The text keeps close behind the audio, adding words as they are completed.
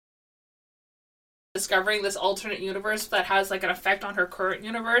discovering this alternate universe that has like an effect on her current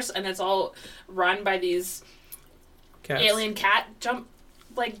universe, and it's all run by these alien cat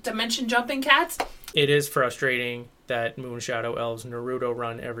dimension jumping cats. It is frustrating that Moon Shadow Elves Naruto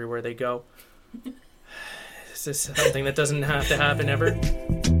run everywhere they go. Is this something that doesn't have to happen ever?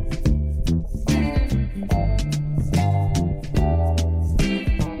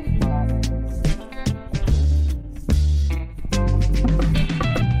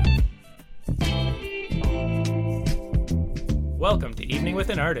 Welcome to Evening with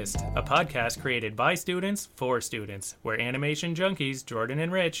an Artist, a podcast created by students for students, where animation junkies Jordan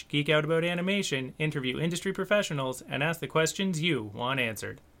and Rich geek out about animation, interview industry professionals, and ask the questions you want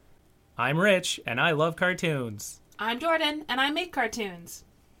answered. I'm Rich, and I love cartoons. I'm Jordan, and I make cartoons.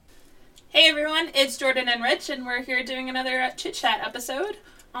 Hey everyone, it's Jordan and Rich, and we're here doing another Chit Chat episode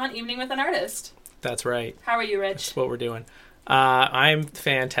on Evening with an Artist. That's right. How are you, Rich? That's what we're doing. I'm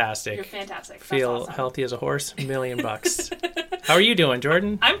fantastic. You're fantastic. That's Feel awesome. healthy as a horse. $1 million bucks. How are you doing,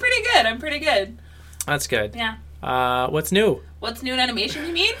 Jordan? I'm pretty good. That's good. Yeah. What's new? What's new in animation,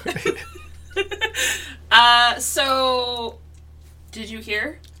 you mean? So, did you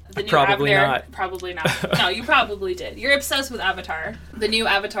hear? The new Probably Avatar? not. Probably not. No, you probably did. You're obsessed with Avatar. The new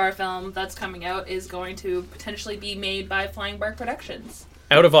Avatar film that's coming out is going to potentially be made by Flying Bark Productions.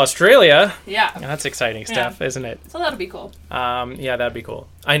 Out of Australia? Yeah. That's exciting stuff, isn't it? So that'll be cool. Yeah, that'd be cool.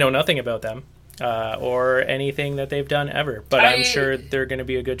 I know nothing about them or anything that they've done ever, but I'm sure they're going to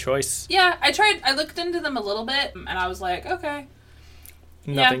be a good choice. Yeah, I looked into them a little bit, and I was like, okay.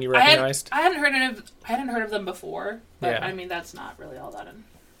 Nothing you recognized? I hadn't heard of them before, but yeah. I mean, that's not really all that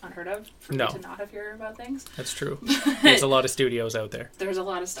unheard of for me to not have heard about things. That's true. There's a lot of studios out there. There's a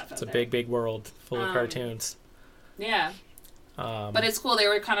lot of stuff out there. It's a big, big world full of cartoons. Yeah. But it's cool. They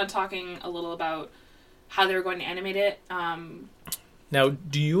were kind of talking a little about how they were going to animate it. Now,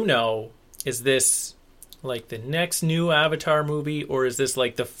 do you know, is this like the next new Avatar movie, or is this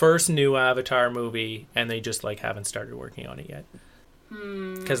like the first new Avatar movie and they just like haven't started working on it yet?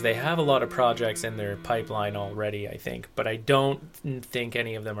 Because they have a lot of projects in their pipeline already, I think, but I don't think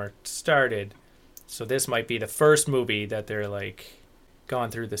any of them are started. So this might be the first movie that they're like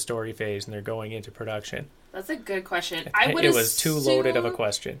gone through the story phase and they're going into production. That's a good question. It was too loaded of a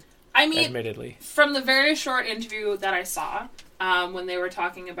question. I mean, admittedly, from the very short interview that I saw, when they were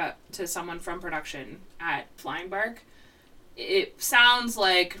talking to someone from production at Flying Bark, it sounds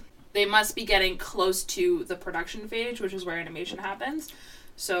like they must be getting close to the production phase, which is where animation happens.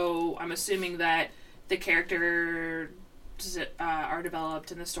 So I'm assuming that the characters are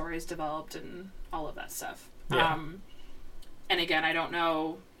developed and the story is developed and all of that stuff. Yeah. And again, I don't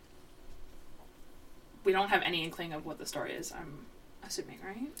know. We don't have any inkling of what the story is, I'm assuming,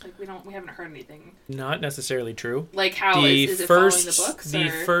 right? Like, we haven't heard anything. Not necessarily true. Like, how is it following the books? The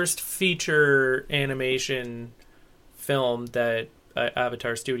first feature animation film that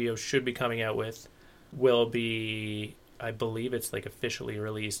Avatar Studios should be coming out with will be, I believe it's like officially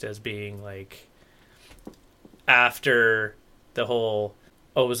released as being like after the whole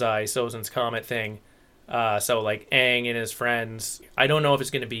Ozai, Sozin's Comet thing. So like Aang and his friends, I don't know if it's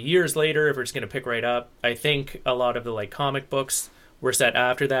going to be years later, if it's going to pick right up. I think a lot of the like comic books were set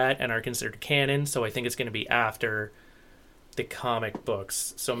after that and are considered canon, so I think it's going to be after the comic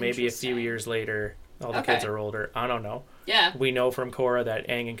books. So maybe a few years later, all the kids are older. I don't know. Yeah. We know from Korra that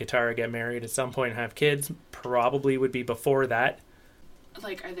Aang and Katara get married at some point and have kids. Probably would be before that.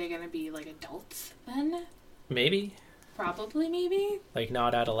 Like, are they going to be like adults then? Maybe. Probably, maybe. Like,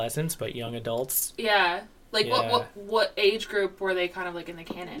 not adolescents, but young adults. Yeah. Like, yeah. What age group were they kind of, like, in the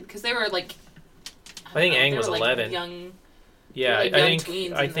canon? Because they were, like... I think Aang was 11. Like, young... Yeah, like,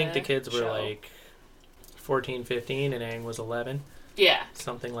 I think the kids were, like, 14, 15, and Aang was 11. Yeah.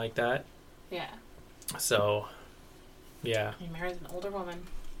 Something like that. Yeah. So, yeah. You married an older woman.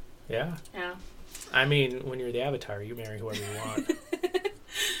 Yeah. Yeah. I mean, when you're the Avatar, you marry whoever you want.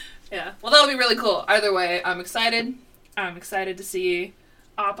 Yeah. Well, that'll be really cool. Either way, I'm excited. I'm excited to see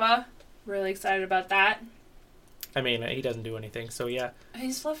Appa. Really excited about that. I mean, he doesn't do anything, so yeah.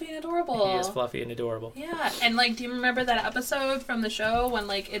 He's fluffy and adorable. He is fluffy and adorable. Yeah, and like, do you remember that episode from the show when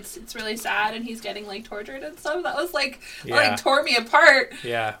like it's really sad and he's getting like tortured and stuff? That was like, like tore me apart.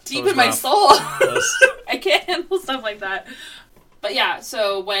 Yeah, deep in my soul. I can't handle stuff like that. But yeah,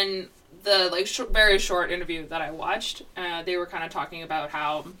 so when the like very short interview that I watched, they were kind of talking about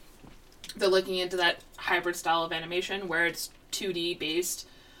how they're looking into that hybrid style of animation where it's 2D based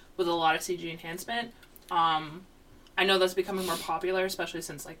with a lot of CG enhancement. I know that's becoming more popular, especially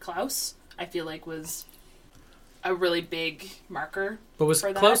since like Klaus, I feel like was a really big marker. But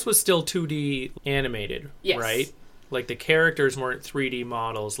Klaus was still 2D animated, yes. right? Like, the characters weren't 3D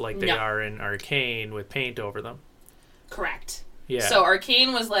models like they No. are in Arcane with paint over them. Correct. Yeah. So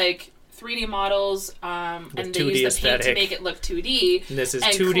Arcane was like 3D models, and they 2D used the paint aesthetic. to make it look 2D. And this is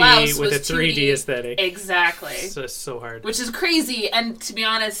and 2D Klaus with a was 3D 2D. aesthetic. Exactly. It's so hard. Which is crazy, and to be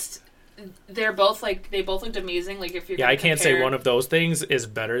honest, they both looked amazing. Like, if you're Yeah, I can't say compare... one of those things is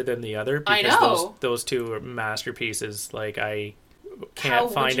better than the other, because I know. those two are masterpieces. Like, I How can't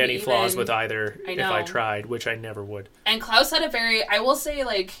would find you any flaws even- with either I if know. I tried, which I never would. And Klaus had a very, I will say,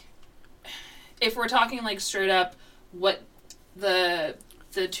 like, if we're talking, like, straight up what the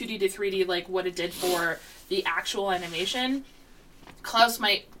 2D to 3D, like, what it did for the actual animation, Klaus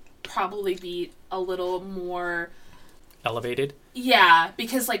might probably be a little more... Elevated? Yeah,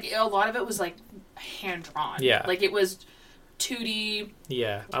 because, like, a lot of it was, like, hand-drawn. Yeah. Like, it was 2D,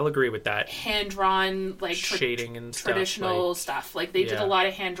 Yeah, I'll agree with that. hand-drawn, like, Shading and stuff. traditional stuff. Like, they did Yeah. a lot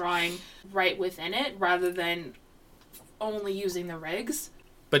of hand-drawing right within it, rather than only using the rigs.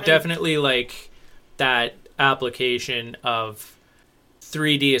 But definitely, like, that application of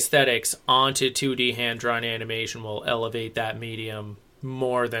 3D aesthetics onto 2D hand-drawn animation will elevate that medium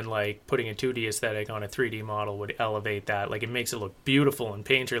more than, like, putting a 2D aesthetic on a 3D model would elevate that. Like, it makes it look beautiful and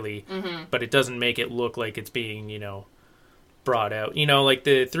painterly, but it doesn't make it look like it's being, brought out. Like,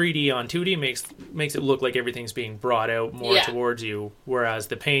 the 3D on 2D makes it look like everything's being brought out more towards you, whereas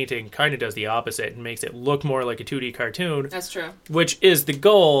the painting kind of does the opposite and makes it look more like a 2D cartoon. That's true. Which is the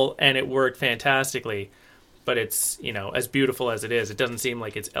goal, and it worked fantastically. But it's, as beautiful as it is, it doesn't seem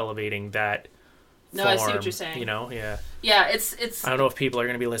like it's elevating that No, form, I see what you're saying. Yeah. Yeah, it's. I don't know if people are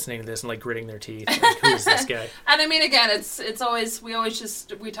going to be listening to this and, like, gritting their teeth. Like, who's this guy? And I mean, again, it's always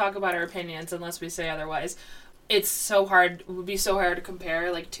we talk about our opinions unless we say otherwise. It's so hard. It would be so hard to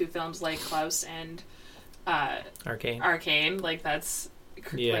compare, like, two films like Klaus and Arcane. Like, that's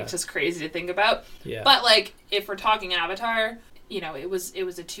Yeah. like just crazy to think about. Yeah. But, like, if we're talking Avatar, it was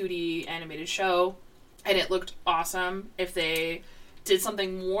a 2D animated show, and it looked awesome. If they did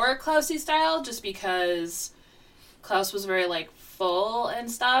something more Klausy style, just because Klaus was very, like, full and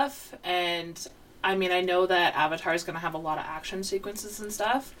stuff, and I mean, I know that Avatar is going to have a lot of action sequences and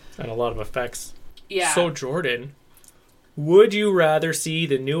stuff. And a lot of effects. Yeah. So, Jordan, would you rather see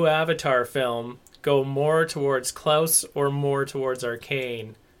the new Avatar film go more towards Klaus or more towards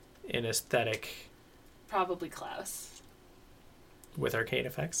Arcane in aesthetic Probably Klaus. with Arcane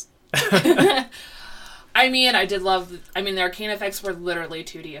effects? I mean, the Arcane effects were literally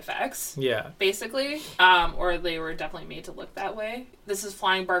 2D effects. Yeah. Basically. Or they were definitely made to look that way. This is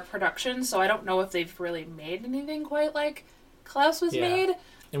Flying Bark Productions, so I don't know if they've really made anything quite like Klaus was made.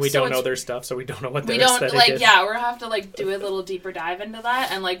 And we So don't know it's- their stuff, so we don't know what their We don't, aesthetic like, is. yeah, we're gonna have to, like, do a little deeper dive into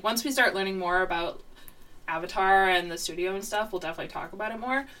that. And, like, once we start learning more about Avatar and the studio and stuff, we'll definitely talk about it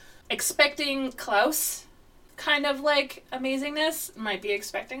more. Expecting Klaus kind of, like, amazingness, might be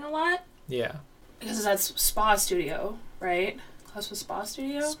expecting a lot. Yeah. Because that's Spa Studio, right? Klaus was Spa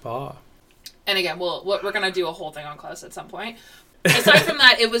Studio? Spa. And again, we're gonna do a whole thing on Klaus at some point. Aside from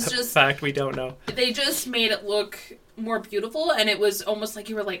that, it was just... Fact we don't know. They just made it look more beautiful, and it was almost like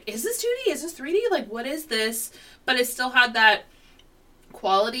you were like, is this 2D? Is this 3D? Like, what is this? But it still had that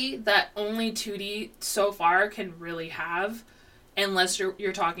quality that only 2D so far can really have, unless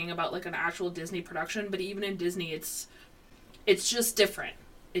you're talking about, like, an actual Disney production. But even in Disney, it's just different.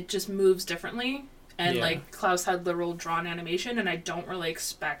 It just moves differently. And, like, Klaus had literal drawn animation, and I don't really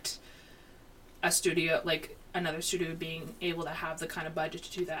expect a studio, like, another studio being able to have the kind of budget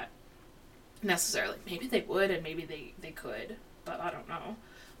to do that necessarily. Maybe they would, and maybe they could, but I don't know.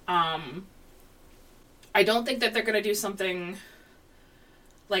 I don't think that they're going to do something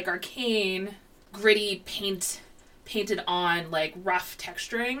like Arcane, gritty painted on, like, rough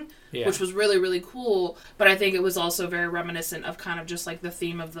texturing, which was really, really cool, but I think it was also very reminiscent of kind of just, like, the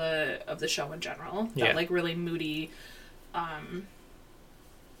theme of the show in general. That, like, really moody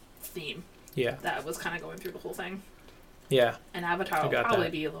theme. Yeah. That was kind of going through the whole thing. Yeah. And Avatar will probably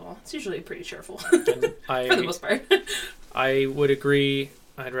be a little... It's usually pretty cheerful. For the most part. I would agree.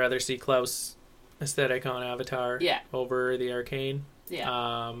 I'd rather see Klaus aesthetic on Avatar over the Arcane.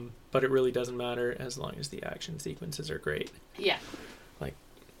 Yeah. But it really doesn't matter as long as the action sequences are great. Yeah. Like,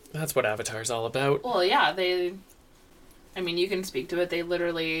 that's what Avatar's all about. Well, yeah, I mean, you can speak to it. They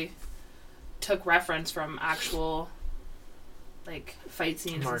literally took reference from actual, like, fight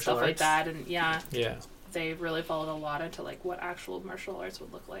scenes and stuff like that. And, yeah. They really followed a lot into, like, what actual martial arts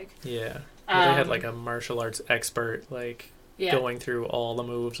would look like. Yeah. Well, they had, like, a martial arts expert, like, going through all the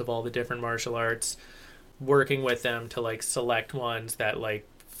moves of all the different martial arts, working with them to, like, select ones that, like,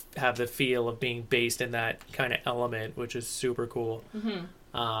 have the feel of being based in that kind of element, which is super cool.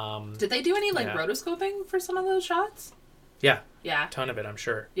 Did they do any rotoscoping for some of those shots? Yeah. Yeah. A ton of it, I'm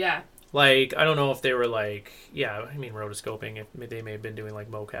sure. Yeah. Like, I don't know if they were like, rotoscoping, they may have been doing like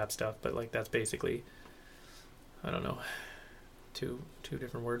mocap stuff, but like that's basically, I don't know, two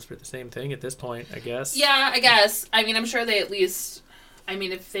different words for the same thing at this point, I guess. Yeah, I guess. I mean, I'm sure they at least,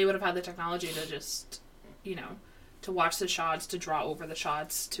 if they would have had the technology to just, to watch the shots, to draw over the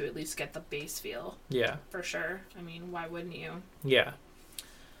shots, to at least get the base feel. Yeah. For sure. I mean, why wouldn't you? Yeah.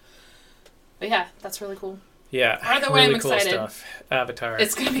 But yeah, that's really cool. Yeah, either way, really I'm cool excited. Stuff. Avatar.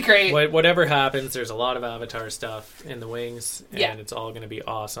 It's going to be great. Whatever happens, there's a lot of Avatar stuff in the wings, and yeah. It's all going to be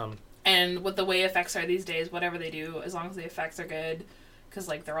awesome. And with the way effects are these days, whatever they do, as long as the effects are good, because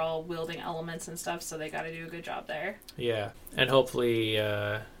like they're all wielding elements and stuff, so they got to do a good job there. Yeah, and hopefully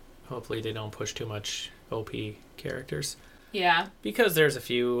they don't push too much OP characters. Yeah. Because there's a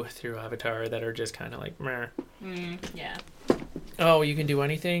few through Avatar that are just kind of like, meh. Yeah. Oh, you can do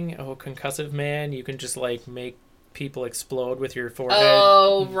anything? Oh, concussive man, you can just like make people explode with your forehead.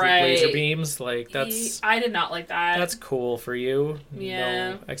 Oh, right. Laser beams, like that's. I did not like that. That's cool for you.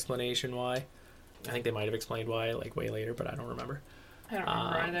 Yeah. No explanation why. I think they might have explained why like way later, but I don't remember. I don't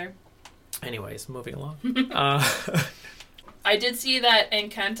remember either. Anyways, moving along. I did see that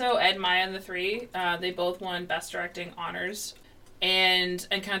Encanto and Maya and the Three, they both won Best Directing honors. And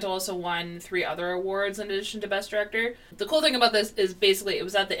Encanto also won 3 other awards in addition to Best Director. The cool thing about this is basically it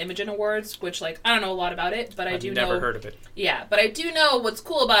was at the Imogen Awards, which, like, I don't know a lot about it, but I've never heard of it. Yeah, but I do know what's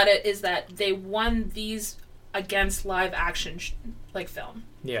cool about it is that they won these against live action, film.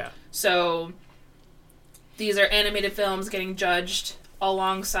 Yeah. So, these are animated films getting judged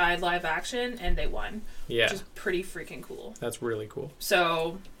alongside live action, and they won. Yeah. Which is pretty freaking cool. That's really cool.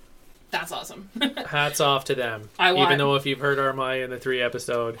 So, that's awesome. Hats off to them. Even though if you've heard our Maya and the Three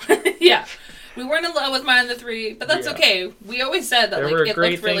episode. Yeah. We weren't in love with Maya and the Three, but that's okay. We always said that there were it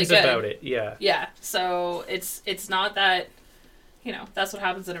great looked really things good. about it, yeah. Yeah. So it's not that, that's what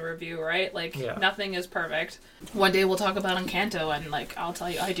happens in a review, right? Like, nothing is perfect. One day we'll talk about Encanto, and, like, I'll tell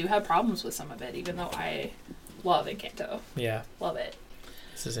you, I do have problems with some of it, even though I love Encanto. Yeah. Love it.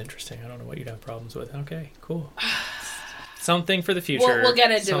 This is interesting. I don't know what you'd have problems with. Okay, cool. Something for the future. We'll get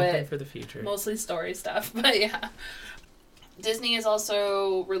into Something for the future. Mostly story stuff, but yeah. Disney is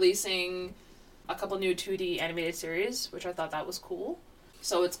also releasing a couple new 2D animated series, which I thought that was cool.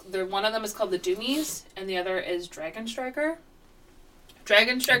 So one of them is called The Doomies, and the other is Dragon Striker.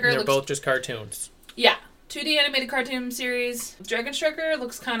 Dragon Striker They're both just cartoons. Yeah. 2D animated cartoon series. Dragon Striker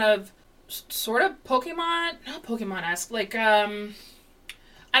looks kind of sort of Pokemon, not Pokemon-esque, like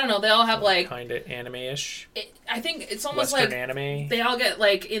I don't know, they all have like kind of anime-ish. I think it's almost Western like anime. They all get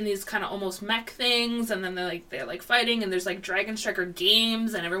like in these kind of almost mech things, and then they're like fighting, and there's like Dragon Striker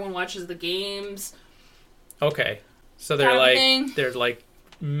games, and everyone watches the games. Okay, so they're like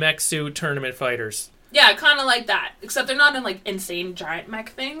mech suit tournament fighters. Yeah, kind of like that. Except they're not in like insane giant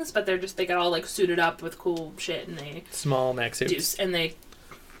mech things, but they get all like suited up with cool shit, and they small mech suits, and they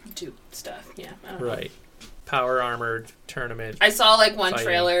do stuff. Yeah, I don't know. Right. Power armored tournament. I saw like one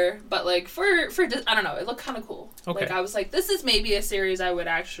trailer, but like for I don't know, it looked kind of cool. Okay. Like I was like, this is maybe a series I would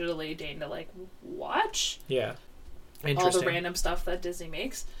actually deign to like watch. Yeah. Interesting. All the random stuff that Disney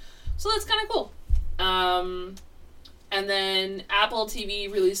makes. So that's kind of cool. And then Apple TV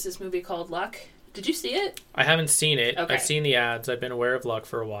released this movie called Luck. Did you see it? I haven't seen it. Okay. I've seen the ads. I've been aware of Luck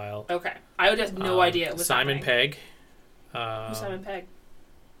for a while. Okay. I would have no idea it was Simon happening. Pegg. Who's Simon Pegg?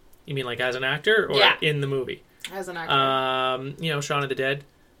 You mean like as an actor or in the movie? As an actor. Shaun of the Dead.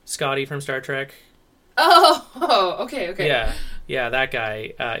 Scotty from Star Trek. Oh, okay. Yeah, that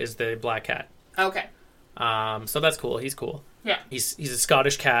guy is the black cat. Okay. So that's cool. He's cool. Yeah. He's a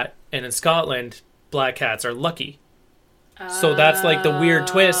Scottish cat, and in Scotland, black cats are lucky. So that's like the weird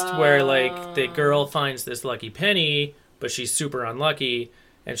twist where like the girl finds this lucky penny, but she's super unlucky,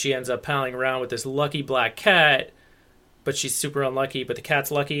 and she ends up palling around with this lucky black cat, but she's super unlucky, but the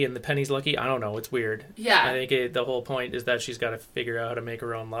cat's lucky and the penny's lucky. I don't know. It's weird. Yeah. I think the whole point is that she's got to figure out how to make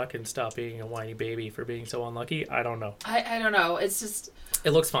her own luck and stop being a whiny baby for being so unlucky. I don't know. I don't know. It's just...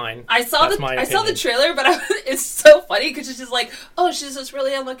 It looks fine. I saw the trailer, but it's so funny because she's just like, oh, she's this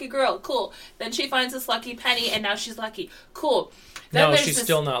really unlucky girl. Cool. Then she finds this lucky penny, and now she's lucky. Cool. Then she's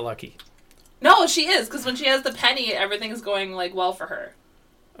still not lucky. No, she is, because when she has the penny, everything's going like well for her.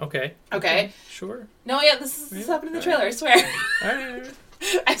 Okay. Sure. No, yeah, this happened in the trailer, I swear. Alright.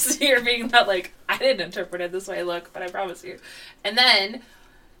 I see her being that, like, I didn't interpret it this way, look, but I promise you. And then,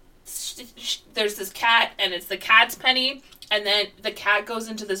 there's this cat, and it's the cat's penny, and then the cat goes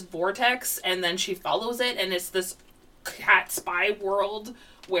into this vortex, and then she follows it, and it's this cat spy world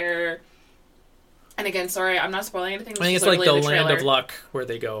where And again, sorry, I'm not spoiling anything. I think it's like the Land of Luck where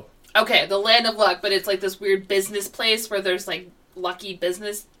they go. Okay, the Land of Luck, but it's like this weird business place where there's like lucky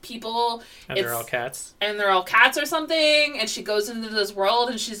business people. And they're all cats. And they're all cats or something, and she goes into this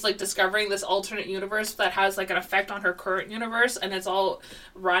world and she's like discovering this alternate universe that has like an effect on her current universe, and it's all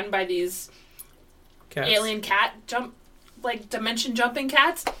run by these cats. Alien cat dimension jumping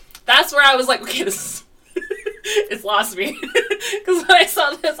cats. That's where I was like, okay, this is it's lost me. Because when I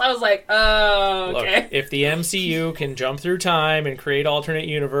saw this, I was like, oh, okay. Look, if the MCU can jump through time and create alternate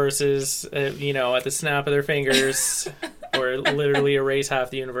universes, at the snap of their fingers, or literally erase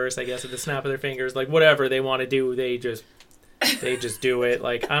half the universe, I guess, at the snap of their fingers, like, whatever they want to do, they just do it.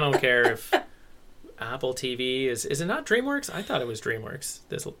 Like, I don't care if Apple TV is it not DreamWorks? I thought it was DreamWorks,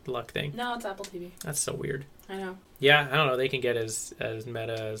 this luck thing. No, it's Apple TV. That's so weird. I know. Yeah, I don't know. They can get as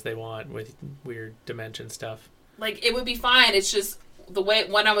meta as they want with weird dimension stuff. Like, it would be fine. It's just the way,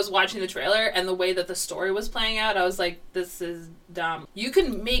 when I was watching the trailer and the way that the story was playing out, I was like, this is dumb. You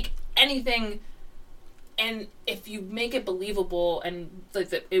can make anything, and if you make it believable and like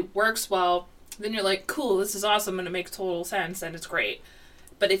that it works well, then you're like, cool, this is awesome, and it makes total sense, and it's great.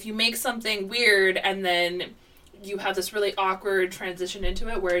 But if you make something weird and then you have this really awkward transition into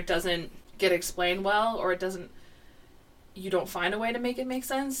it where it doesn't get explained well, or you don't find a way to make it make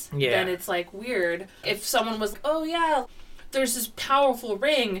sense, then it's like weird. If someone was, oh yeah, there's this powerful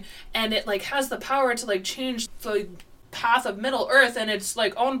ring and it like has the power to like change the path of Middle Earth, and it's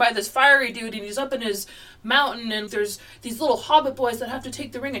like owned by this fiery dude, and he's up in his mountain, and there's these little hobbit boys that have to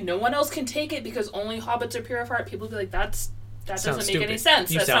take the ring and no one else can take it because only hobbits are purified, people would be like, that doesn't make any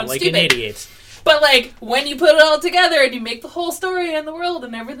sense. You that sound like stupid. an idiot. But, like, when you put it all together and you make the whole story and the world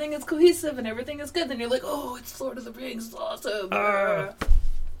and everything is cohesive and everything is good, then you're like, oh, it's Lord of the Rings, it's awesome.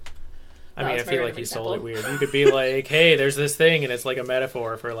 I feel like you sold it weird. You could be like, hey, there's this thing, and it's like a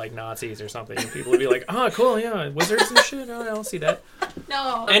metaphor for, like, Nazis or something. And people would be like, oh, cool, yeah, wizards and shit. Oh, I'll see that.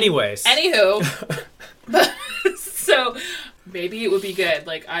 No. Anyways. Anywho. So, maybe it would be good.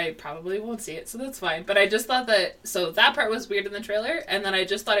 Like, I probably won't see it, so that's fine. But I just thought that part was weird in the trailer, and then I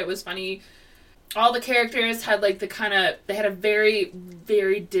just thought it was funny. All the characters had, like, they had a very,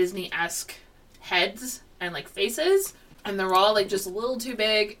 very Disney-esque heads and, like, faces. And they're all, like, just a little too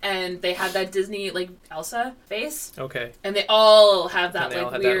big. And they had that Disney, like, Elsa face. Okay. And they all have that, and they like,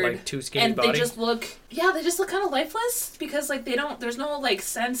 all had weird... that, like, too skinny and body. they just look kind of lifeless. Because, like, there's no, like,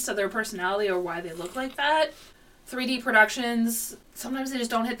 sense to their personality or why they look like that. 3D productions, sometimes they just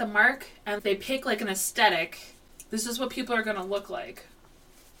don't hit the mark. And they pick, like, an aesthetic. This is what people are going to look like.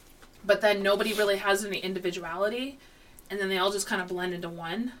 But then nobody really has any individuality, and then they all just kind of blend into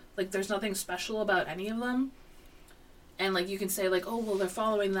one. Like, there's nothing special about any of them. And, like, you can say, like, oh, well, they're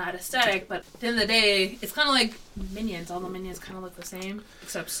following that aesthetic, but at the end of the day, it's kind of like Minions. All the Minions kind of look the same,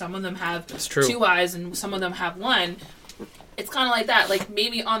 except some of them have 2 eyes and some of them have 1. It's kind of like that. Like,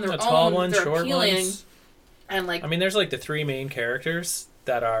 maybe on their own, they're appealing. Ones. And, like... I mean, there's, like, the 3 main characters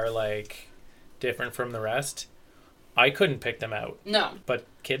that are, like, different from the rest. I couldn't pick them out. No. But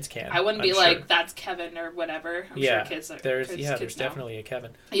kids can. I wouldn't be like, that's Kevin or whatever. I'm sure kids are. There's kids definitely a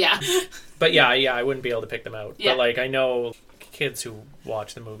Kevin. Yeah. But yeah, I wouldn't be able to pick them out. Yeah. But like, I know kids who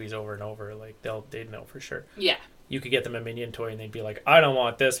watch the movies over and over, like, they'd know for sure. Yeah. You could get them a Minion toy and they'd be like, I don't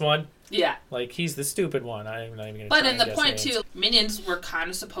want this one. Yeah. Like, he's the stupid one. I'm not even going to But in the point, too, Minions were kind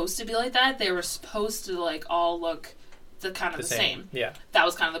of supposed to be like that. They were supposed to, like, all look the same. Yeah. That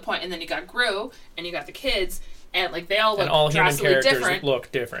was kind of the point. And then you got Gru, and you got the kids... And, like, they all look drastically different. And all human characters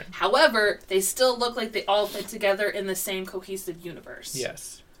look different. However, they still look like they all fit together in the same cohesive universe.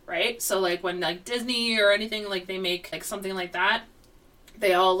 Yes. Right? So, like, when, like, Disney or anything, like, they make, like, something like that,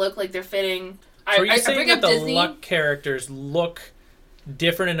 they all look like they're fitting... So are you saying that the Luck characters look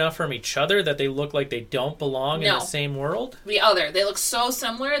different enough from each other that they look like they don't belong in the same world? The other. They look so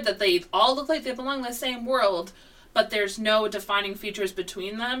similar that they all look like they belong in the same world, but there's no defining features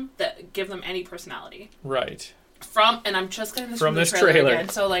between them that give them any personality. Right. And I'm just getting this from this trailer again,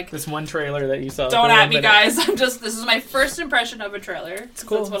 so like this one trailer that you saw. Don't at me, guys. This is my first impression of a trailer. It's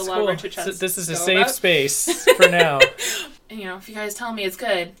cool. That's what a lot of our chit chats. This is a safe space for now. You know, if you guys tell me it's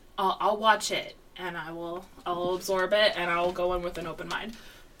good, I'll watch it and I'll absorb it and I'll go in with an open mind.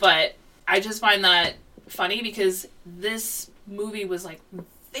 But I just find that funny because this movie was like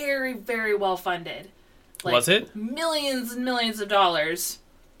very, very well funded. Like, was it? Millions and millions of dollars.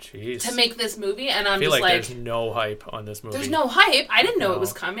 Jeez. To make this movie, and I'm just like... there's no hype on this movie. There's no hype. I didn't know it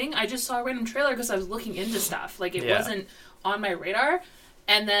was coming. I just saw a random trailer because I was looking into stuff. Like, it wasn't on my radar.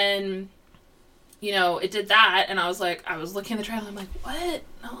 And then, you know, it did that, and I was looking at the trailer, I'm like, what?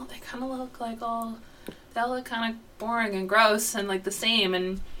 No, they kind of look like they all look kind of boring and gross and, like, the same,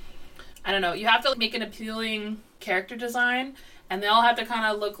 and... I don't know. You have to make an appealing character design, and they all have to kind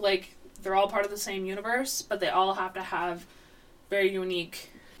of look like they're all part of the same universe, but they all have to have very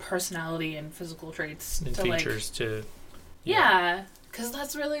unique personality and physical traits and to features to. Yeah, because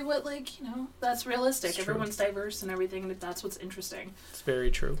that's really what, like, you know, that's realistic. It's Everyone's diverse and everything. That's what's interesting. It's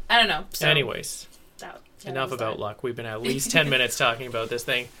very true. I don't know. So, anyways, enough about that. luck. We've been at least 10 minutes talking about this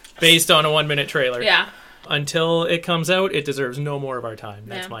thing based on a 1-minute trailer. Yeah. Until it comes out, it deserves no more of our time.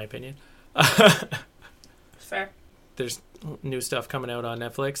 That's my opinion. Fair. There's new stuff coming out on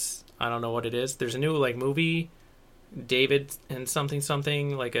Netflix. I don't know what it is. There's a new like movie, David and something,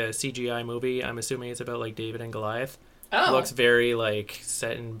 like a CGI movie. I'm assuming it's about like David and Goliath. Oh. It looks very like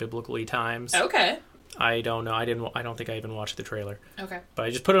set in biblically times. Okay. I don't know. I don't think I even watched the trailer. Okay. But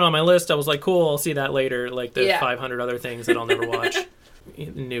I just put it on my list. I was like, cool, I'll see that later. Like the 500 other things that I'll never watch.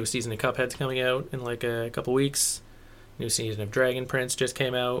 New season of Cuphead's coming out in like a couple weeks. New season of Dragon Prince just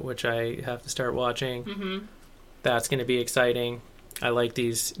came out, which I have to start watching. Mm-hmm. That's going to be exciting. I like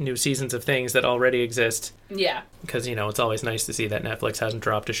these new seasons of things that already exist. Yeah. Because, you know, it's always nice to see that Netflix hasn't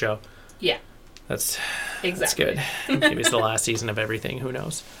dropped a show. Yeah. That's good. Maybe it's the last season of everything. Who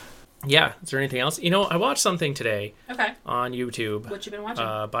knows? Yeah. Is there anything else? You know, I watched something today. Okay. On YouTube. What you been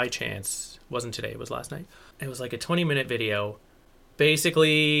watching? By chance. Wasn't today. It was last night. It was like a 20-minute video.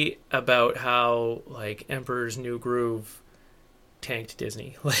 Basically about how, like, Emperor's New Groove tanked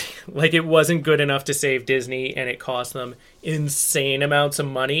Disney. Like it wasn't good enough to save Disney, and it cost them insane amounts of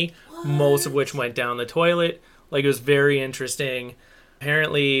money, most of which went down the toilet. Like, it was very interesting.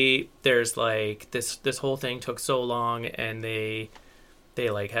 Apparently, there's, like, this whole thing took so long, and they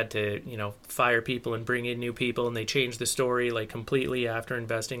like, had to, you know, fire people and bring in new people, and they changed the story, like, completely after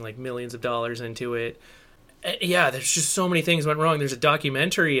investing, like, millions of dollars into it. Yeah, there's just so many things went wrong. There's a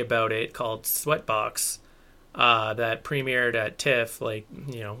documentary about it called Sweatbox that premiered at TIFF, like,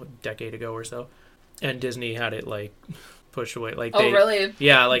 you know, a decade ago or so. And Disney had it, like, pushed away. Like, really?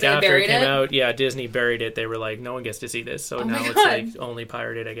 Yeah, like, after it came out, Disney buried it. They were like, no one gets to see this. So now it's, like, only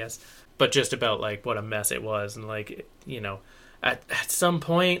pirated, I guess. But just about, like, what a mess it was. And, like, you know, at some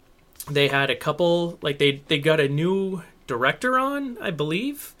point, they had a couple, like, they got a new director on, I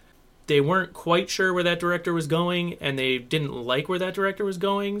believe. They weren't quite sure where that director was going, and they didn't like where that director was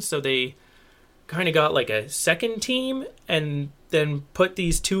going, so they kind of got like a second team, and then put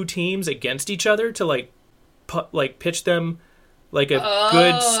these two teams against each other to like pitch them like a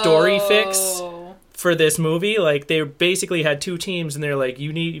good story fix for this movie. Like, they basically had two teams, and they're like,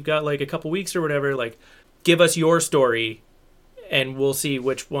 you've got like a couple weeks or whatever, like, give us your story, and we'll see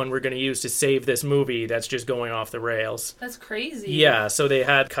which one we're going to use to save this movie that's just going off the rails. That's crazy. Yeah, so they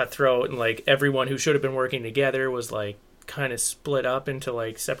had Cutthroat, and, like, everyone who should have been working together was, like, kind of split up into,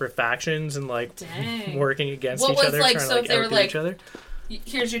 like, separate factions and, like, working against each other, like, trying so to, like, outdo each other.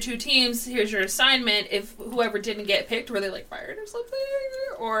 Here's your two teams, here's your assignment. If whoever didn't get picked, were they, like, fired or something?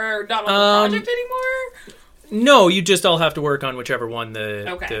 Or not on the project anymore? No, you just all have to work on whichever one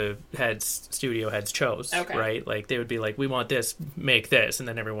the studio heads chose, right? Like, they would be like, we want this, make this, and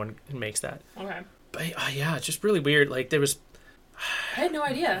then everyone makes that. Okay. But, yeah, it's just really weird. Like, there was... I had no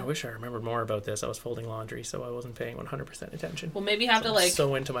idea. I wish I remembered more about this. I was folding laundry, so I wasn't paying 100% attention. Well, maybe you have to, like...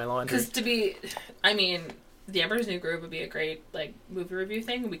 so into my laundry. Because I mean, The Emperor's New Groove would be a great, like, movie review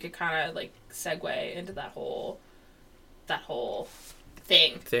thing. We could kind of, like, segue into that whole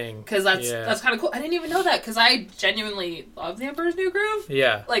thing. Because that's kind of cool. I didn't even know that, because I genuinely love The Emperor's New Groove.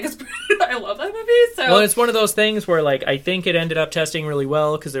 Yeah. Like, I love that movie, so... Well, it's one of those things where, like, I think it ended up testing really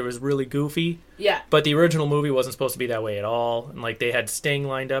well, because it was really goofy. Yeah. But the original movie wasn't supposed to be that way at all. And, like, they had Sting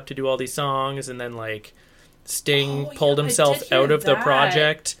lined up to do all these songs, and then, like, Sting pulled himself out of the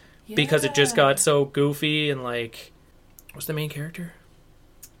project because it just got so goofy, and, like... What's the main character?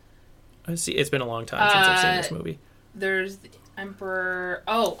 Let's see. It's been a long time since I've seen this movie. There's... Emperor...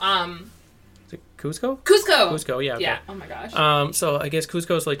 Is it Cusco? Cusco, yeah. Okay. Yeah, oh my gosh. So I guess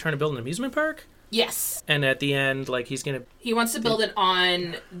Cusco's, like, trying to build an amusement park? Yes. And at the end, like, he wants to build it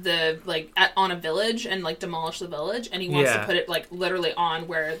on on a village and, like, demolish the village, and he wants to put it, like, literally on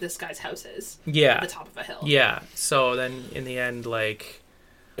where this guy's house is. Yeah. At the top of a hill. Yeah. So then, in the end, like,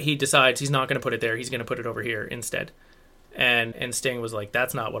 he decides he's not going to put it there, he's going to put it over here instead. And Sting was like,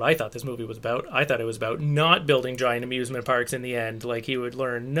 that's not what I thought this movie was about. I thought it was about not building giant amusement parks in the end. Like, he would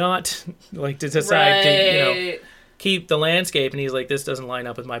learn not, like, to decide to, you know, keep the landscape. And he's like, this doesn't line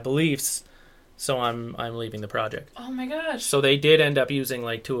up with my beliefs, so I'm leaving the project. Oh, my gosh. So they did end up using,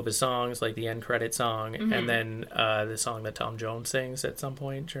 like, two of his songs, like the end credit song, and then the song that Tom Jones sings at some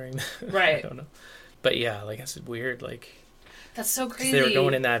point during the... Right. I don't know. But, yeah, like, it's weird, like... That's so crazy. They were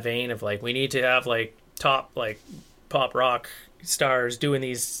going in that vein of, like, we need to have, like, top, like... pop rock stars doing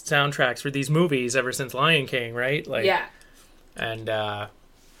these soundtracks for these movies ever since Lion King, right? Like, yeah. And the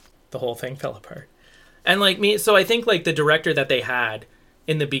whole thing fell apart. And like me, so I think like the director that they had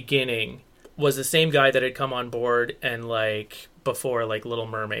in the beginning was the same guy that had come on board and like before like Little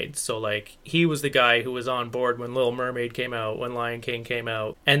Mermaid. So like he was the guy who was on board when Little Mermaid came out, when Lion King came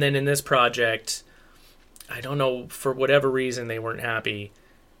out. And then in this project, I don't know, for whatever reason they weren't happy.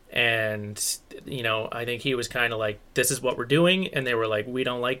 And, you know, I think he was kind of like, this is what we're doing. And they were like, we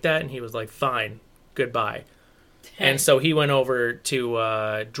don't like that. And he was like, fine, goodbye. And so he went over to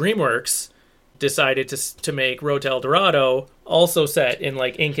DreamWorks, decided to make Road to El Dorado, also set in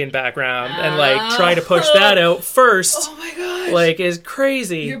like Incan background, and like try to push that out first. Oh my gosh. Like, is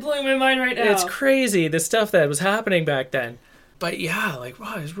crazy. You're blowing my mind right now. It's crazy, the stuff that was happening back then. But yeah, like,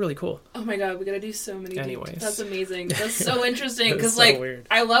 wow, it was really cool. Oh my god, we gotta do so many. Anyways. That's amazing. That's so interesting, because so like, weird.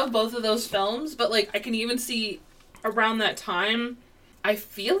 I love both of those films, but like, I can even see around that time, I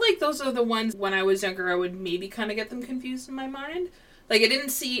feel like those are the ones when I was younger, I would maybe kind of get them confused in my mind. Like, I didn't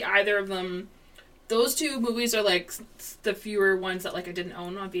see either of them. Those two movies are like the fewer ones that like I didn't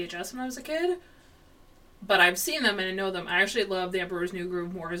own on VHS when I was a kid. But I've seen them and I know them. I actually love The Emperor's New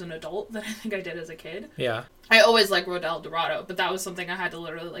Groove more as an adult than I think I did as a kid. Yeah. I always liked Road to El Dorado, but that was something I had to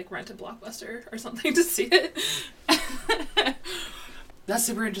literally like rent a Blockbuster or something to see it. That's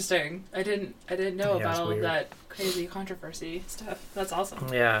super interesting. I didn't know about all of that crazy controversy stuff. That's awesome.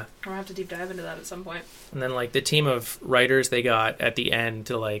 Yeah. I'll have to deep dive into that at some point. And then like the team of writers they got at the end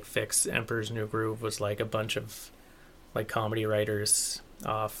to like fix Emperor's New Groove was like a bunch of like comedy writers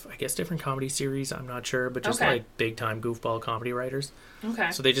off, I guess, different comedy series. I'm not sure, but just like big time goofball comedy writers.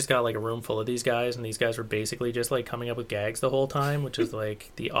 Okay. So they just got like a room full of these guys, and these guys were basically just like coming up with gags the whole time, which is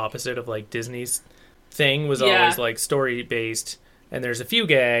like the opposite of like Disney's thing was always like story based. And there's a few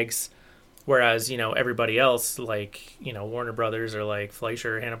gags, whereas, you know, everybody else, like, you know, Warner Brothers or, like,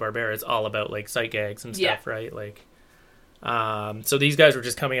 Fleischer, Hanna-Barbera, it's all about, like, sight gags and stuff, right? Like, so these guys were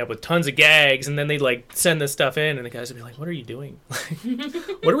just coming up with tons of gags, and then they'd, like, send this stuff in, and the guys would be like, what are you doing?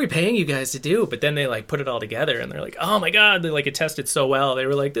 What are we paying you guys to do? But then they, like, put it all together, and they're like, oh, my God, they, like, it tested so well. They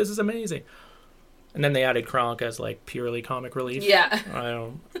were like, this is amazing. And then they added Kronk as, like, purely comic relief. Yeah. I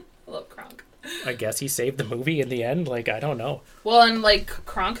love Kronk. I guess he saved the movie in the end. Like, I don't know. Well, and like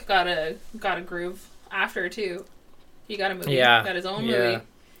Kronk got a groove after too. He got a movie. Yeah. Got his own movie.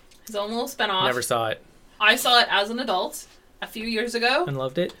 His own little spinoff. Never saw it. I saw it as an adult a few years ago. And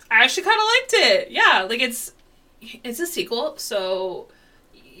loved it? I actually kind of liked it. Yeah, like it's a sequel, so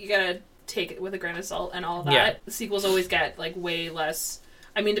you gotta take it with a grain of salt and all of that. Yeah. The sequels always get like way less.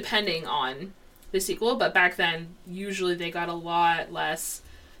 I mean, depending on the sequel, but back then usually they got a lot less.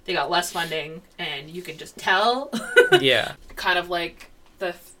 They got less funding, and you can just tell. Yeah. Kind of like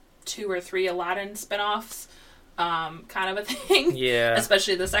the 2 or 3 Aladdin spinoffs, kind of a thing. Yeah.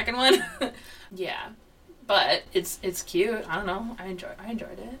 Especially the second one. Yeah. But it's cute. I don't know. I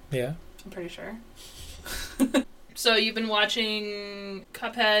enjoyed it. Yeah. I'm pretty sure. So you've been watching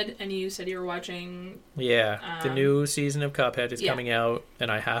Cuphead, and you said you were watching... Yeah. The new season of Cuphead is coming out,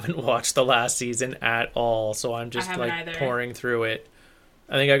 and I haven't watched the last season at all, so I'm just like pouring through it.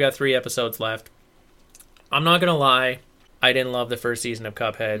 I think I got 3 episodes left. I'm not going to lie. I didn't love the first season of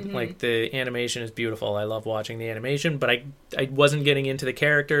Cuphead. Mm-hmm. Like, the animation is beautiful. I love watching the animation, but I wasn't getting into the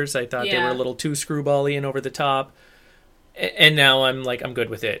characters. I thought they were a little too screwball-y and over the top. And now I'm like, I'm good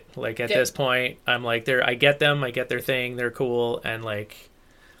with it. Like, at this point, I'm like, I get them. I get their thing. They're cool. And, like,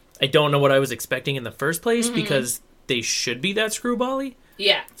 I don't know what I was expecting in the first place because they should be that screwball-y.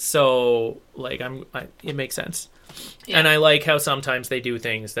 Yeah. So, like, it makes sense. Yeah. And I like how sometimes they do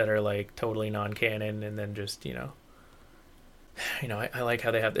things that are like totally non-canon, and then just I like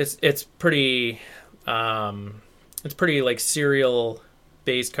how they have it's pretty like serial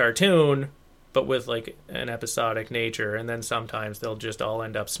based cartoon, but with like an episodic nature, and then sometimes they'll just all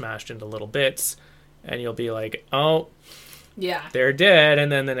end up smashed into little bits, and you'll be like, oh yeah, they're dead,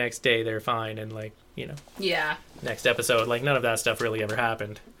 and then the next day they're fine, and like next episode, like none of that stuff really ever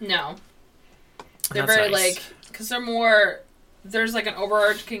happened. No, they're very nice. Like. Because there's like an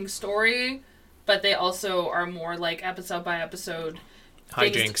overarching story, but they also are more like episode by episode.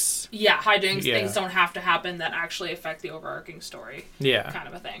 Hijinks. Hijinks. Yeah. Things don't have to happen that actually affect the overarching story. Yeah. Kind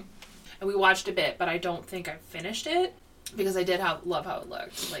of a thing. And we watched a bit, but I don't think I finished it because I did love how it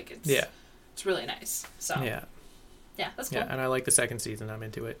looked. Like it's really nice. So yeah, that's cool. Yeah, and I like the second season. I'm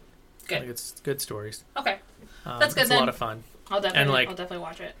into it. Good. Like, it's good stories. Okay, that's good. It's a lot of fun. I'll definitely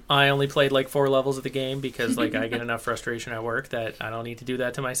watch it. I only played like 4 levels of the game because like I get enough frustration at work that I don't need to do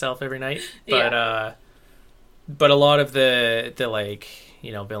that to myself every night. But but a lot of the like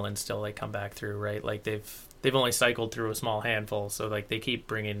villains still like come back through, right? Like they've only cycled through a small handful, so like they keep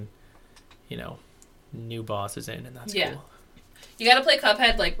bringing, new bosses in, and that's cool. You got to play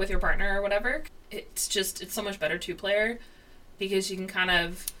Cuphead like with your partner or whatever. It's so much better 2-player because you can kind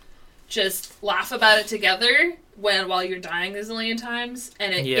of just laugh about it together while you're dying a zillion times,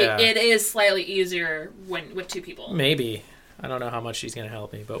 and it is slightly easier with 2 people. Maybe. I don't know how much she's going to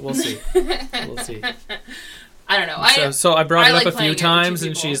help me, but we'll see. We'll see. I don't know. So I brought it up a few times,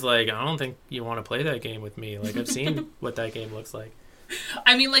 and she's like, I don't think you want to play that game with me. Like, I've seen what that game looks like.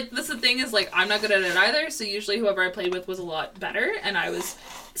 I mean, like, that's the thing is, like, I'm not good at it either, so usually whoever I played with was a lot better, and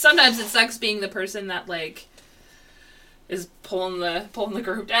sometimes it sucks being the person that, like, is pulling the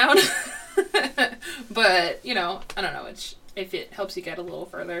group down. But, I don't know, if it helps you get a little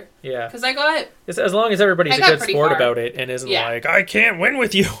further. Yeah. Because as long as everybody's a good sport about it and isn't like, I can't win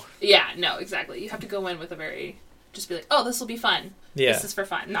with you. Yeah, no, exactly. You have to go in with just be like, oh, this will be fun. Yeah. This is for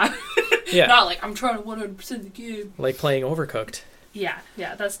fun. Not like, I'm trying to 100% the game. Like playing Overcooked. Yeah,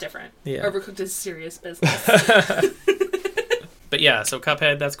 that's different. Yeah. Overcooked is serious business. But yeah, so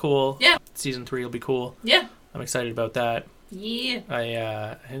Cuphead, that's cool. Yeah. Season 3 will be cool. Yeah. I'm excited about that. Yeah.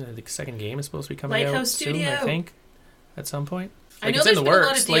 The second game is supposed to be coming out soon, Studio. I think, at some point. Like, I know it's in the been works. a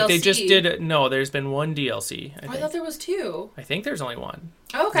lot of DLC. Like they just did. No, there's been one DLC. I thought there was 2. I think there's only one.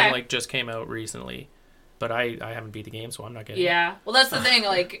 Oh, okay. It, just came out recently, but I haven't beat the game, so I'm not getting. Yeah. Well, that's the thing.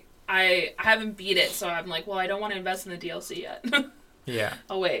 Like I haven't beat it, so I'm like, well, I don't want to invest in the DLC yet. Yeah.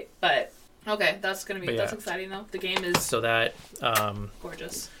 I'll wait, but okay, that's exciting though. The game is so that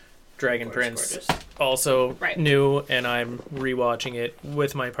gorgeous. Dragon Prince also new, and I'm rewatching it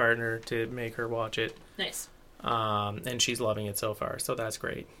with my partner to make her watch it. Nice. And she's loving it so far, so that's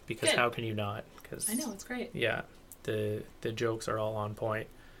great. Because how can you not? Because I know it's great. Yeah, the jokes are all on point.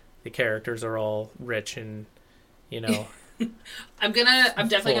 The characters are all rich, and I'm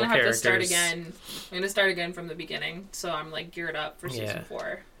definitely gonna have to start again. I'm gonna start again from the beginning, so I'm like geared up for season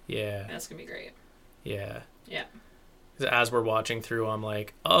 4. Yeah, that's gonna be great. Yeah. Yeah. As we're watching through, I'm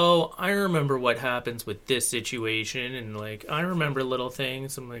like, oh, I remember what happens with this situation, and like I remember little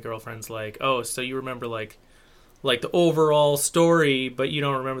things. And my girlfriend's like, oh, so you remember like the overall story, but you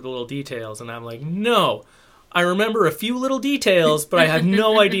don't remember the little details. And I'm like, no, I remember a few little details, but I have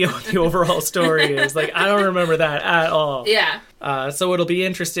no idea what the overall story is. Like, I don't remember that at all. Yeah. So it'll be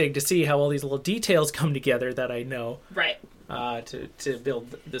interesting to see how all these little details come together that I know. Right. To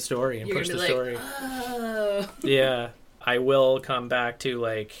build the story and push the story. Oh. Yeah. I will come back to,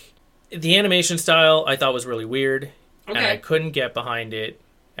 like, the animation style I thought was really weird. Okay. And I couldn't get behind it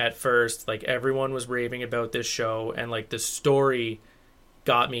at first. Like, everyone was raving about this show, and, like, the story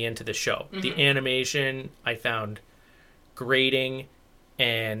got me into the show. Mm-hmm. The animation I found grating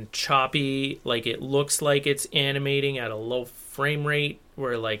and choppy. Like, it looks like it's animating at a low frame rate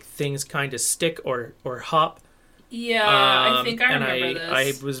where, like, things kind of stick or hop. Yeah, I think I remember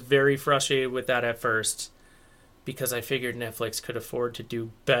this. I was very frustrated with that at first, because I figured Netflix could afford to do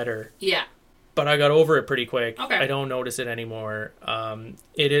better. Yeah. But I got over it pretty quick. Okay. I don't notice it anymore.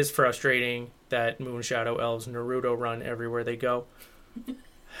 It is frustrating that Moon Shadow Elves Naruto run everywhere they go.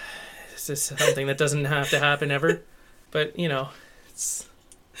 This is something that doesn't have to happen ever. But, it's...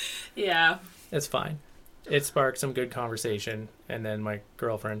 Yeah. It's fine. It sparked some good conversation. And then my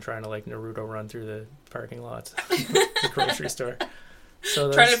girlfriend trying to, like, Naruto run through the parking lots at the grocery store.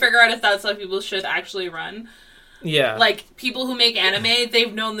 So trying to figure out if that's how people should actually run. Yeah. Like, people who make anime,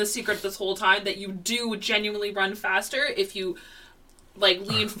 they've known the secret this whole time that you do genuinely run faster if you, like,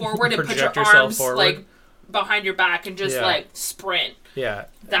 lean forward and put your arms, forward. Like, behind your back and just, like, sprint. Yeah.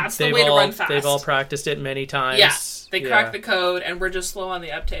 That's the way to run fast. They've all practiced it many times. Yeah. They cracked the code, and we're just slow on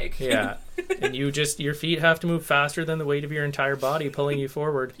the uptake. Yeah. And your feet have to move faster than the weight of your entire body pulling you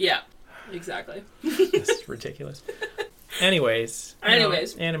forward. Yeah. Exactly. It's ridiculous. Anyways,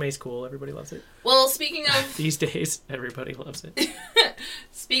 anime's cool. Everybody loves it. Well, speaking of... These days, everybody loves it.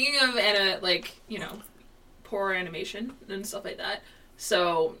 Speaking of, poor animation and stuff like that.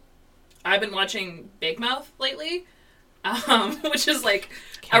 So, I've been watching Big Mouth lately, which is, like,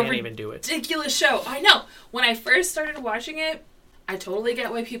 Can't even do it. Ridiculous show. I know. When I first started watching it, I totally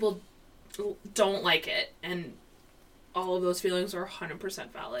get why people don't like it. And all of those feelings are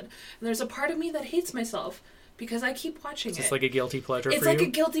 100% valid. And there's a part of me that hates myself because I keep watching it. It's like a guilty pleasure for you? It's like a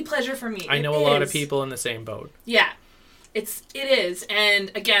guilty pleasure for me. I know a lot of people in the same boat. Yeah. It is.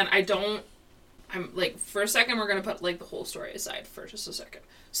 And again, I'm like, for a second, we're going to put like the whole story aside for just a second.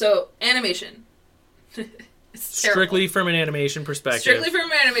 So, animation. It's terrible. Strictly from an animation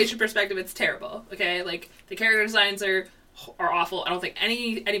perspective, it's terrible. Okay? Like, the character designs are awful. I don't think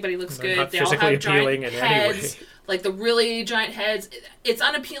anybody looks good. Not they all physically have appealing giant in heads. any way. like the really giant heads. It's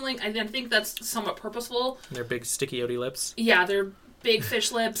unappealing. I think that's somewhat purposeful. And their big sticky outy lips. Yeah, they're big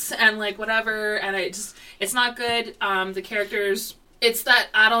fish lips and like whatever, and it's not good. The characters, it's that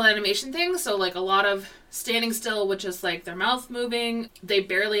adult animation thing, so like a lot of standing still with just like their mouth moving. They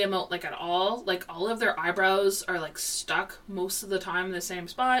barely emote like at all. Like all of their eyebrows are like stuck most of the time in the same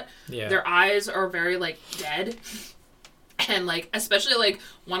spot. Yeah. Their eyes are very like dead. And like especially like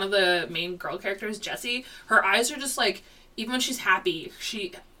one of the main girl characters, Jessie, her eyes are just like, even when she's happy,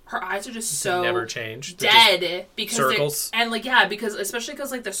 her eyes are just so never change. Dead because circles. And like yeah, because especially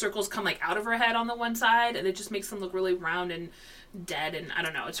because like the circles come like out of her head on the one side, and it just makes them look really round and dead, and I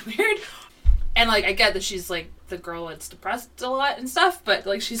don't know, it's weird. And like I get that she's like the girl that's depressed a lot and stuff, but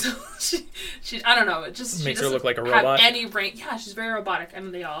like she I don't know, it just makes she her look like a have robot. any brain. Yeah, she's very robotic,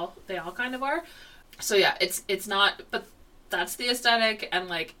 and they all kind of are. So yeah, it's not, but that's the aesthetic, and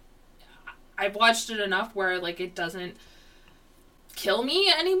like I've watched it enough where like it doesn't kill me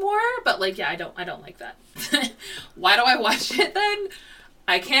anymore, but like yeah, I don't like that. Why do I watch it then?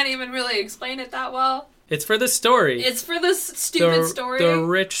 I can't even really explain it that well. It's for the story. It's for the stupid story. The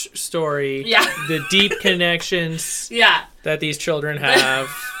rich story. Yeah. The deep connections. Yeah. That these children have,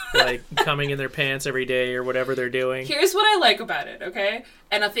 like coming in their pants every day or whatever they're doing. Here's what I like about it, okay?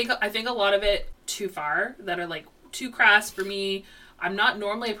 And I think a lot of it too far, that are like too crass for me. I'm not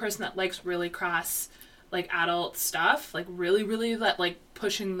normally a person that likes really crass, like adult stuff, like really, really that like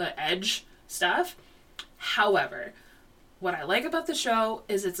pushing the edge stuff. However, what I like about the show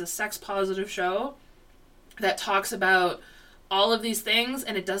is it's a sex positive show that talks about all of these things,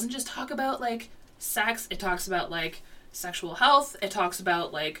 and it doesn't just talk about like sex, it talks about like sexual health, it talks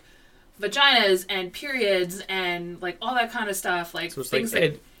about like vaginas and periods and like all that kind of stuff, like so it's things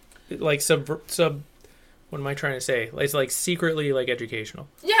like sub what am I trying to say? It's like secretly like educational.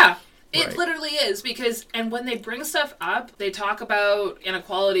 Yeah. It Right. literally is, because, and when they bring stuff up, they talk about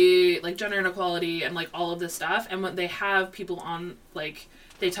inequality, like gender inequality and like all of this stuff, and when they have people on, like,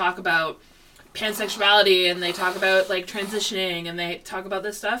 they talk about pansexuality, and they talk about like transitioning, and they talk about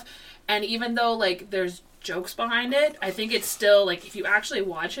this stuff, and even though like there's jokes behind it, I think it's still like, if you actually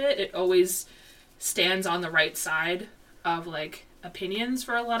watch it, it always stands on the right side of like opinions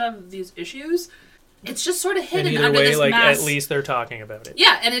for a lot of these issues. It's just sort of hidden and under way, this like mass. at least they're talking about it.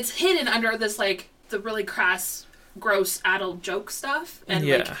 Yeah, and it's hidden under this like the really crass, gross adult joke stuff, and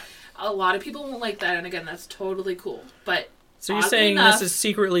Yeah. like a lot of people won't like that, and again, that's totally cool, but So you're oddly saying enough, this is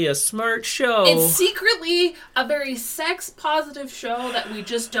secretly a smart show? it's secretly a very sex-positive show that we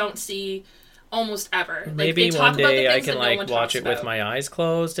just don't see almost ever. Like, Maybe they one talk about the day I things can that no one like talks watch it with about. my eyes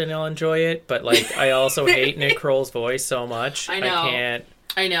closed and I'll enjoy it. But like, I also hate Nick Kroll's voice so much. I know. can't.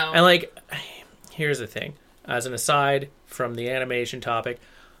 I know. And like, here's the thing. As an aside from the animation topic,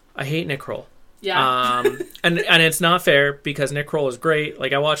 I hate Nick Kroll. Yeah. And it's not fair because Nick Kroll is great.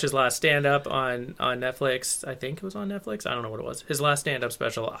 Like I watched his last stand up on Netflix. I think it was on Netflix. I don't know what it was. His last stand up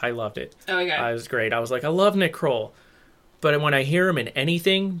special. I loved it. Oh, okay. It was great. I was like, I love Nick Kroll. But when I hear him in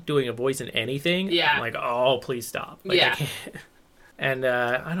anything, doing a voice in anything, Yeah. I'm like, oh, please stop. Like, Yeah. I can't. And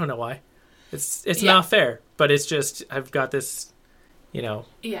I don't know why. It's not fair. But it's just, I've got this, Yeah.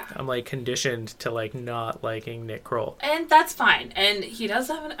 I'm like conditioned to like not liking Nick Kroll. And that's fine. And he does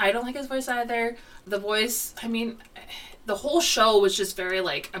have I don't like his voice either. The voice, I mean, the whole show was just very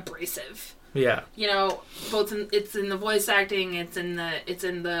like abrasive. Yeah. Both it's in the voice acting, it's in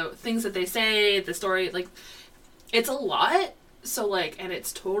the things that they say, the story, like it's a lot. So like, and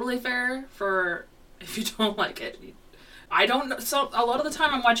it's totally fair for if you don't like it. I don't know. So a lot of the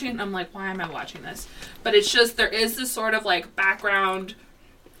time I'm watching it and I'm like, why am I watching this? But it's just, there is this sort of like background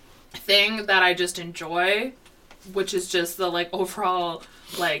thing that I just enjoy, which is just the like overall,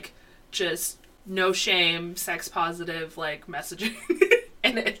 like just no shame, sex positive, like messaging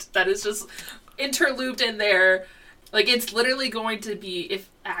in it that is just interlooped in there. Like it's literally going to be, if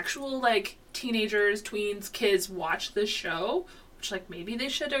actual like teenagers, tweens, kids watch this show, which like maybe they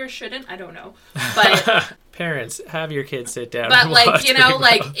should or shouldn't, I don't know. But parents, have your kids sit down. but and like, watch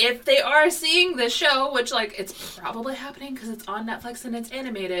like if they are seeing the show, which like it's probably happening because it's on Netflix and it's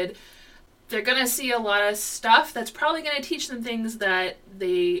animated, they're gonna see a lot of stuff that's probably gonna teach them things that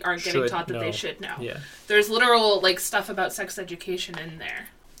they aren't getting taught that they should know. Yeah. There's literal like stuff about sex education in there.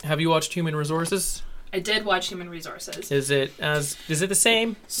 Have you watched Human Resources? I did watch Human Resources. Is it the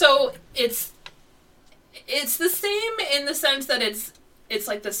same? So it's the same in the sense that it's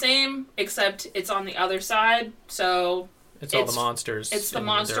like the same, except it's on the other side. So It's all the monsters. it's the in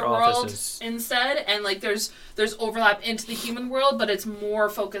monster their world offices. instead, and like there's overlap into the human world, but it's more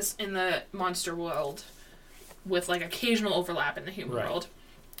focused in the monster world with like occasional overlap in the human Right. world.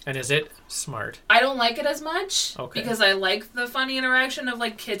 And is it smart? I don't like it as much. Okay. Because I like the funny interaction of,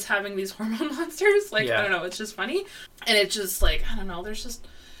 like, kids having these hormone monsters. Like, I don't know, it's just funny. And it's just, like, I don't know, there's just...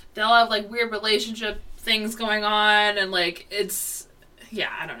 They all have, like, weird relationship things going on, and, like, it's... Yeah,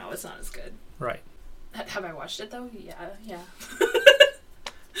 I don't know, it's not as good. Right. Have I watched it, though? Yeah.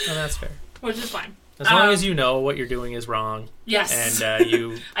 Well, that's fair. Which is fine. As long as you know what you're doing is wrong. Yes. And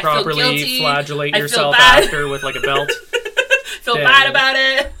you properly flagellate yourself bad. after with, like, a belt. Feel bad about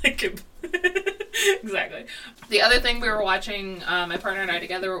it. Exactly. The other thing we were watching, my partner and I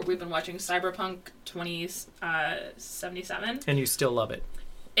together, we've been watching Cyberpunk 2077. And you still love it.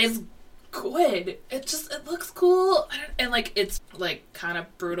 It's good. It looks cool. And, like, it's, like, kind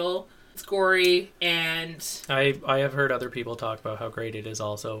of brutal. It's gory, and... I have heard other people talk about how great it is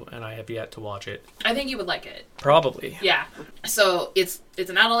also, and I have yet to watch it. I think you would like it. Probably. Yeah. So, it's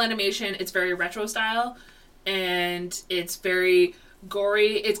an adult animation. It's very retro style, and it's very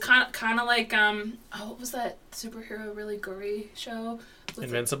gory. It's kind of like, what was that superhero really gory show?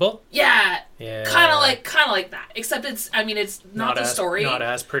 Invincible? Yeah. Yeah. Kind of like that. Except it's not the story. Not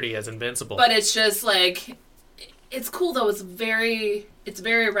as pretty as Invincible. But it's just, like... It's cool, though. It's very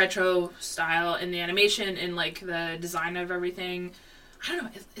retro style in the animation and, like, the design of everything. I don't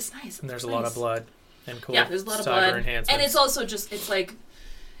know. It's nice. And there's a lot of blood and cool there's a lot of cyber blood. enhancements. And it's also just, it's, like,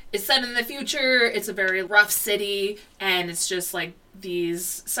 it's set in the future. It's a very rough city. And it's just, like,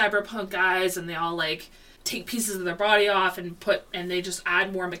 these cyberpunk guys. And they all, like, take pieces of their body off and they just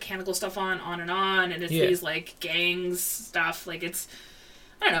add more mechanical stuff on. And it's these, like, gangs stuff. Like, it's...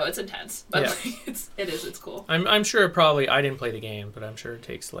 I don't know, it's intense, but like, it's cool. I'm sure probably, I didn't play the game, but I'm sure it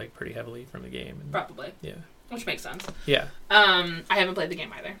takes like pretty heavily from the game. And, probably. Yeah. Which makes sense. Yeah. I haven't played the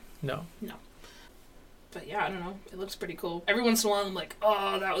game either. No. But yeah, I don't know. It looks pretty cool. Every once in a while I'm like,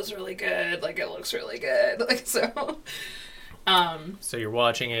 oh, that was really good. Like, it looks really good. Like, so... So you're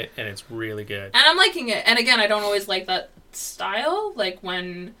watching it, and it's really good. And I'm liking it. And again, I don't always like that style. Like,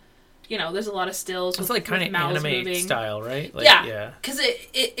 when... You know, there's a lot of stills. It's like kind of anime moving. Style, right? Like, yeah. Because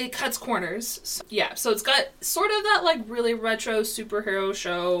it cuts corners. So it's got sort of that, like, really retro superhero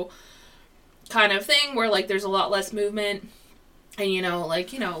show kind of thing where, like, there's a lot less movement. And,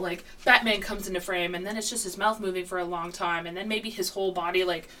 like Batman comes into frame and then it's just his mouth moving for a long time. And then maybe his whole body,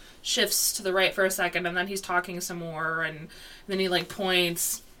 like, shifts to the right for a second and then he's talking some more. And then he, like,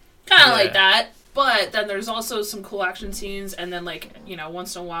 points. Kind of like that. But then there's also some cool action scenes, and then, like,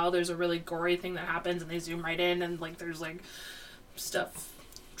 once in a while there's a really gory thing that happens, and they zoom right in, and, like, there's, like, stuff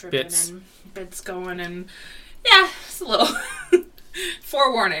dripping and bits going, and, yeah, it's a little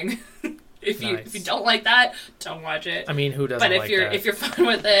forewarning. If you don't like that, don't watch it. I mean, who doesn't like that? But if you're fine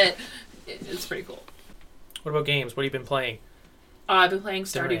with it, it's pretty cool. What about games? What have you been playing? I've been playing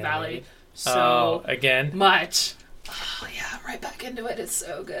Stardew Valley again? much. Oh, yeah, right back into it. It's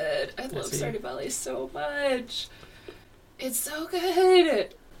so good. I love Stardew Valley so much. It's so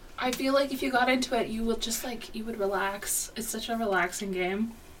good. I feel like if you got into it, you would relax. It's such a relaxing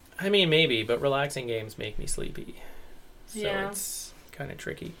game. I mean, maybe, but relaxing games make me sleepy. So it's kind of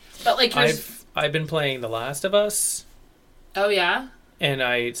tricky. But, like, I've been playing The Last of Us. Oh, yeah?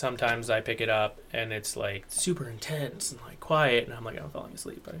 And sometimes I pick it up, and it's, like, super intense and, like, quiet, and I'm like, I'm falling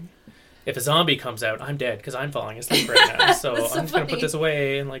asleep. If a zombie comes out, I'm dead because I'm falling asleep right now. So I'm just going to put this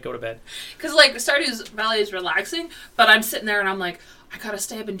away and, like, go to bed. Because, like, Stardew Valley is relaxing, but I'm sitting there and I'm like, I got to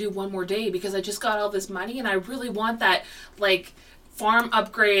stay up and do one more day because I just got all this money and I really want that, like, farm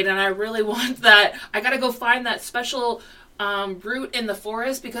upgrade and I really want that. I got to go find that special route in the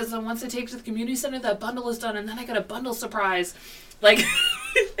forest because then once I take it to the community center, that bundle is done and then I got a bundle surprise. Like,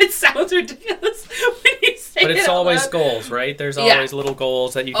 it sounds ridiculous when you say it. But it's always goals, right? There's always little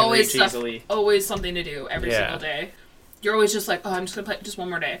goals that you can reach easily. Always something to do every single day. You're always just like, oh, I'm just going to play just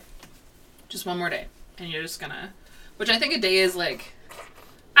one more day. Just one more day. And you're just going to... Which I think a day is like...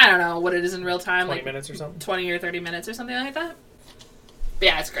 I don't know what it is in real time. 20 minutes or something? 20 or 30 minutes or something like that. But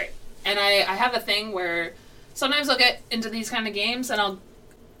yeah, it's great. And I have a thing where sometimes I'll get into these kind of games and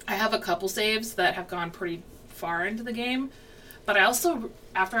I have a couple saves that have gone pretty far into the game. But I also,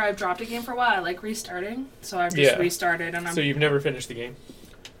 after I've dropped a game for a while, I like restarting. So I've just restarted. And So you've never finished the game?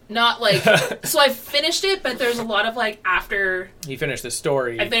 Not like... So I finished it, but there's a lot of like after... You finished the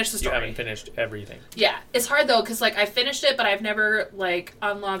story. I finished the story. You haven't finished everything. Yeah. It's hard though, because like I finished it, but I've never like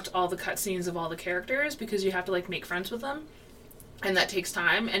unlocked all the cutscenes of all the characters because you have to like make friends with them. And that takes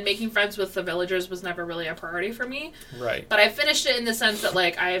time. And making friends with the villagers was never really a priority for me. Right. But I finished it in the sense that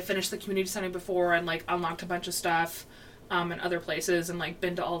like I have finished the community center before and like unlocked a bunch of stuff. In other places and like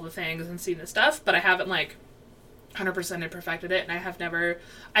been to all the things and seen the stuff, but I haven't like 100% perfected it, and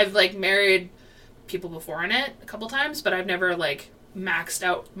I've like married people before in it a couple times, but I've never like maxed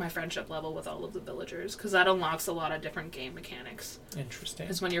out my friendship level with all of the villagers, because that unlocks a lot of different game mechanics. Interesting.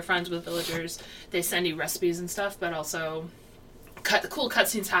 Because when you're friends with villagers, they send you recipes and stuff, but also cool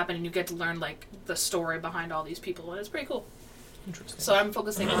cutscenes happen, and you get to learn like the story behind all these people, and it's pretty cool. Interesting. So I'm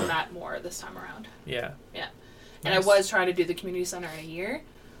focusing on that more this time around. Yeah. Yeah. Nice. And I was trying to do the community center in a year,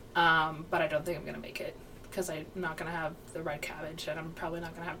 but I don't think I'm going to make it, because I'm not going to have the red cabbage, and I'm probably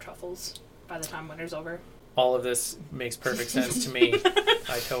not going to have truffles by the time winter's over. All of this makes perfect sense to me.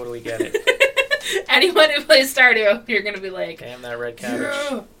 I totally get it. Anyone who plays Stardew, you're going to be like, damn that red cabbage.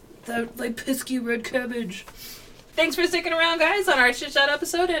 Yeah, that like pesky red cabbage. Thanks for sticking around, guys, on our Chit Chat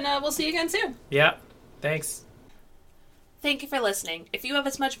episode, and we'll see you again soon. Yeah, thanks. Thank you for listening. If you have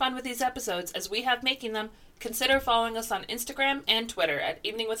as much fun with these episodes as we have making them, consider following us on Instagram and Twitter at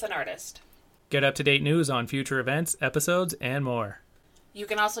Evening with an Artist. Get up-to-date news on future events, episodes, and more. You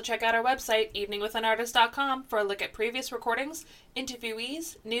can also check out our website, eveningwithanartist.com, for a look at previous recordings,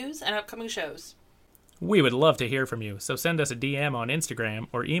 interviewees, news, and upcoming shows. We would love to hear from you, so send us a DM on Instagram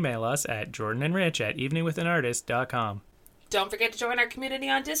or email us at jordanandrich@eveningwithanartist.com. Don't forget to join our community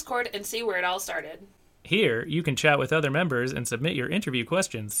on Discord and see where it all started. Here, you can chat with other members and submit your interview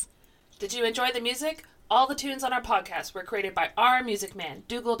questions. Did you enjoy the music? All the tunes on our podcast were created by our music man,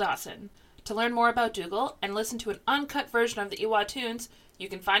 Dougal Dawson. To learn more about Dougal and listen to an uncut version of the Iwa tunes, you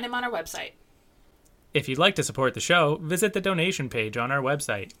can find him on our website. If you'd like to support the show, visit the donation page on our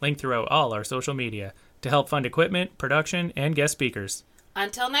website, linked throughout all our social media, to help fund equipment, production, and guest speakers.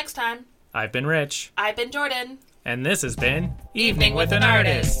 Until next time, I've been Rich. I've been Jordan. And this has been Evening with an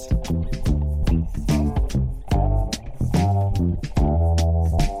Artist.